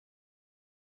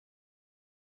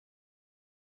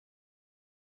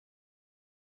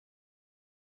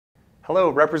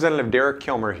Hello, Representative Derek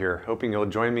Kilmer here, hoping you'll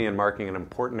join me in marking an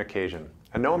important occasion.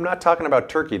 And no, I'm not talking about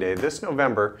Turkey Day. This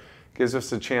November gives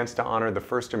us a chance to honor the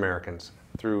first Americans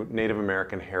through Native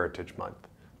American Heritage Month.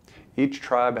 Each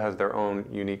tribe has their own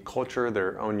unique culture,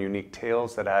 their own unique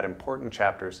tales that add important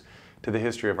chapters to the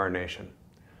history of our nation.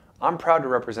 I'm proud to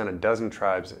represent a dozen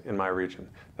tribes in my region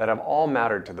that have all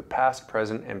mattered to the past,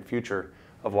 present, and future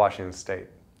of Washington State.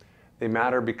 They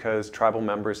matter because tribal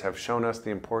members have shown us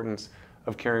the importance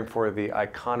of caring for the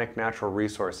iconic natural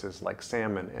resources like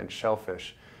salmon and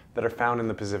shellfish that are found in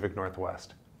the Pacific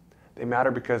Northwest. They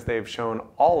matter because they have shown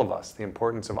all of us the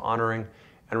importance of honoring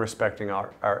and respecting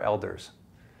our elders,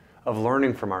 of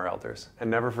learning from our elders, and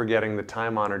never forgetting the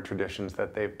time-honored traditions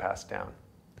that they've passed down.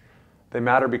 They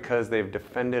matter because they've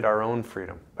defended our own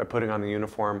freedom by putting on the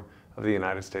uniform of the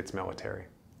United States military.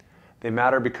 They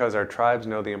matter because our tribes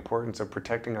know the importance of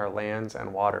protecting our lands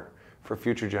and water for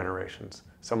future generations,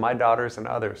 so my daughters and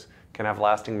others can have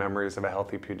lasting memories of a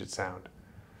healthy Puget Sound.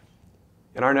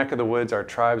 In our neck of the woods, our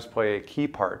tribes play a key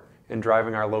part in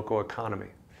driving our local economy.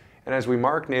 And as we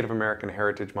mark Native American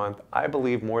Heritage Month, I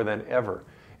believe more than ever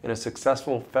in a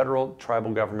successful federal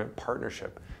tribal government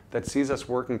partnership that sees us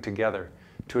working together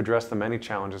to address the many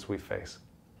challenges we face.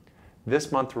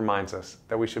 This month reminds us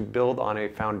that we should build on a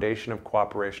foundation of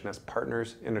cooperation as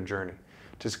partners in a journey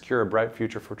to secure a bright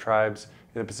future for tribes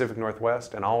in the Pacific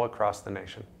Northwest and all across the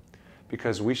nation.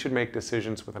 Because we should make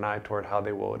decisions with an eye toward how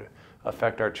they will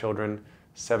affect our children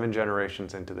 7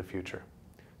 generations into the future.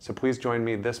 So please join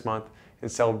me this month in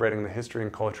celebrating the history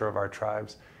and culture of our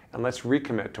tribes, and let's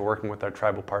recommit to working with our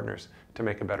tribal partners to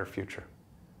make a better future.